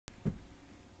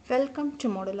Welcome to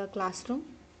Modular Classroom.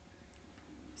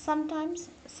 Sometimes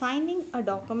signing a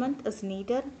document is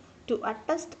needed to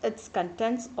attest its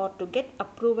contents or to get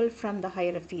approval from the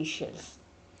higher officials.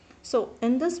 So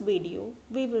in this video,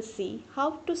 we will see how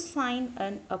to sign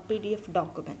a PDF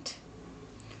document.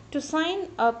 To sign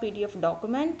a PDF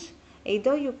document,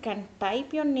 either you can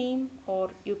type your name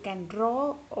or you can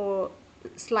draw or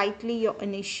slightly your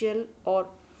initial, or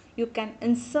you can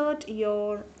insert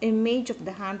your image of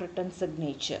the handwritten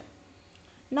signature.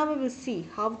 Now we will see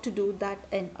how to do that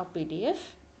in a PDF.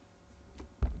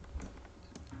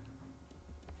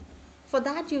 For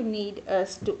that you need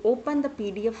is to open the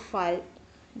PDF file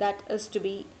that is to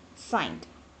be signed.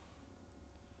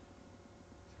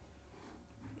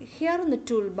 Here in the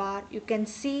toolbar you can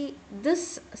see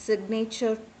this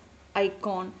signature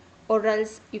icon, or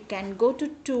else you can go to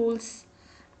tools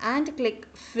and click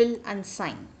fill and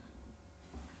sign.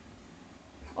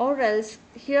 Or else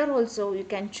here also you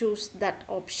can choose that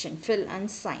option, fill and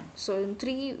sign. So in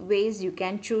three ways you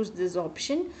can choose this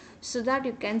option so that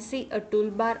you can see a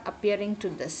toolbar appearing to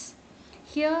this.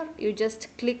 Here you just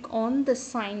click on the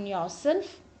sign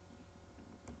yourself.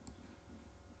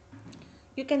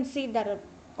 You can see there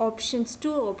are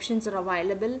two options are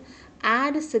available: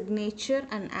 add signature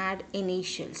and add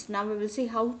initials. Now we will see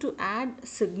how to add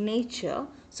signature.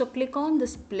 So click on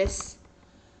this plus.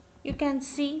 You can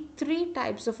see three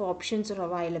types of options are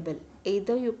available.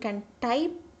 Either you can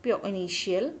type your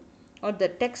initial or the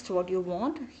text what you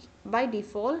want. By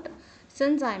default,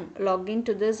 since I am logged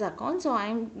into this account, so I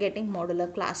am getting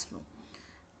Modular Classroom.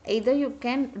 Either you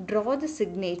can draw the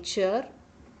signature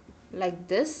like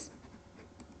this,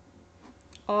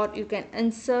 or you can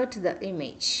insert the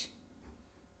image.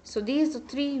 So these are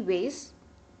three ways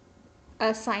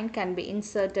a sign can be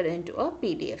inserted into a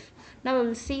PDF. Now we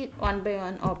will see one by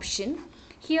one option.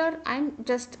 Here I am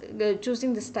just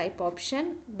choosing this type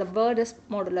option. The word is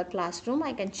Modular Classroom.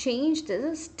 I can change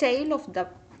the style of the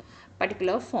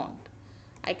particular font.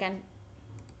 I can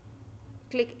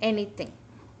click anything,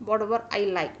 whatever I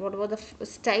like, whatever the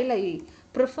style I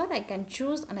prefer, I can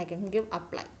choose and I can give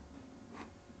apply.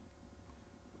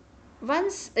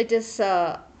 Once it is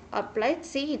applied,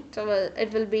 see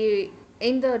it will be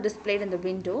displayed in the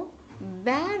window.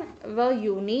 Wherever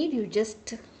you need, you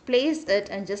just place it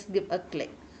and just give a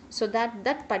click so that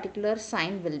that particular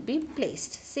sign will be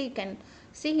placed. See, you can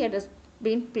see it has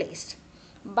been placed.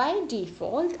 By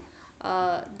default,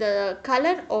 the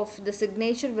color of the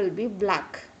signature will be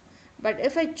black, but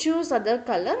if I choose other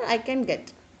color, I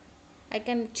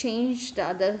can change the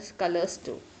other colors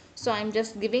too. So I'm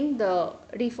just giving the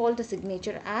default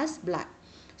signature as black.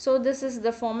 So this is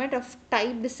the format of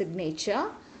typed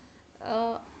signature.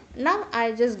 Now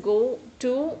I just go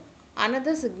to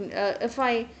another if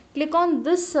I click on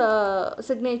this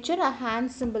signature, a hand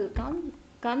symbol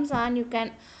comes and you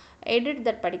can edit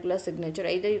that particular signature.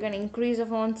 Either you can increase the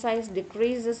font size,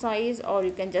 decrease the size, or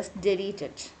you can just delete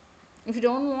it. If you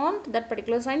don't want that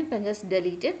particular sign, you can just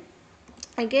delete it.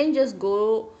 Again, just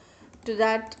go to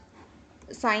that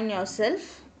sign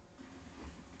yourself.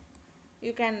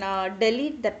 You can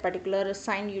delete that particular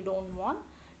sign you don't want.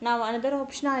 Now another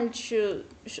option I'll show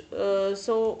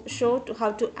to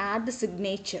how to add the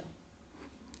signature.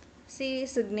 See,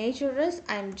 signature is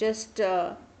I'm just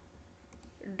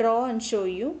draw and show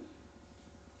you.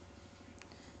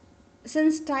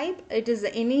 Since type it is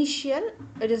the initial,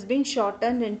 it has been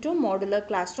shortened into Modular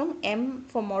Classroom, M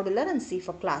for modular and C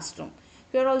for classroom.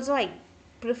 Here also I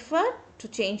prefer to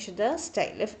change the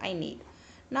style if I need.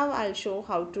 Now I'll show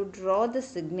how to draw the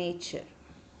signature.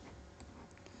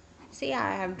 See,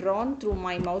 I have drawn through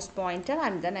my mouse pointer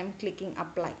and then I'm clicking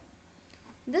apply.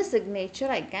 This signature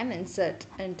I can insert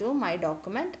into my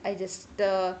document. I just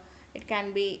it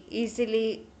can be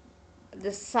easily,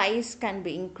 the size can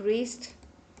be increased,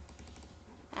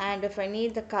 and if I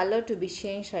need the color to be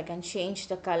changed, I can change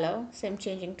the color. Same,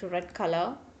 changing to red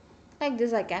color like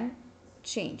this I can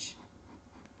change.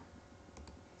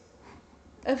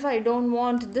 If I don't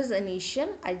want this initial,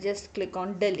 I just click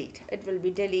on delete. It will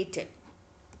be deleted.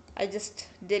 I just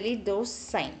delete those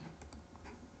sign.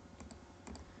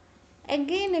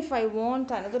 Again, if I want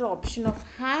another option of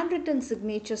handwritten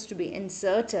signatures to be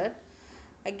inserted,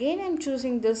 again I'm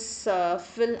choosing this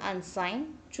fill and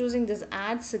sign, choosing this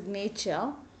add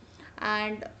signature,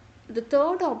 and the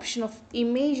third option of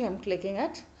image I'm clicking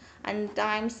it, and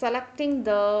I'm selecting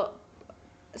the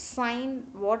sign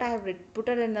what I have put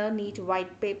it in a neat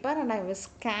white paper, and I have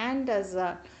scanned as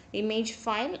a image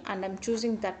file, and I'm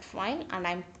choosing that file, and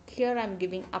I'm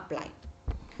giving apply.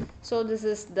 So this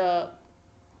is the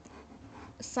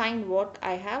sign what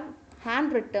I have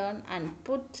handwritten and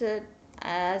put it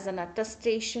as an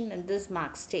attestation in this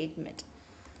mark statement.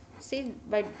 See,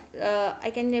 but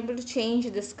I can able to change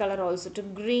this color also to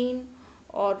green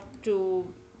or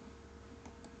to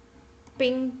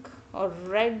pink or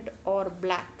red or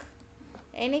black.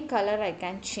 Any color I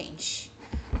can change.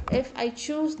 If I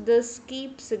choose this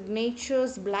keep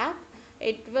signatures black,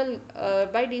 it will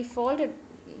by default it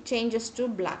changes to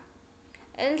black.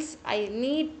 Else I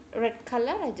need red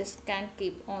color, I just can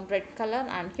keep on red color,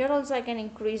 and here also I can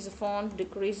increase the font,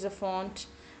 decrease the font,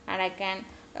 and I can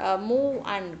move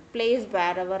and place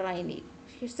wherever I need.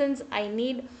 Since I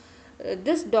need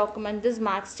this document, this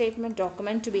mark statement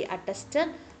document to be attested,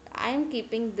 I am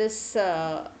keeping this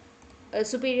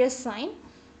superior sign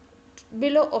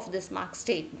below of this mark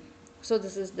statement. So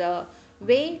this is the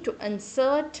way to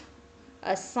insert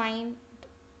a sign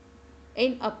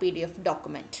in a PDF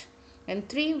document. And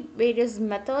three various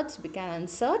methods we can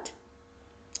insert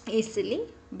easily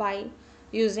by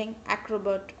using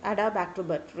Adobe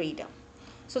Acrobat Reader.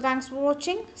 So thanks for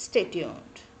watching. Stay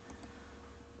tuned.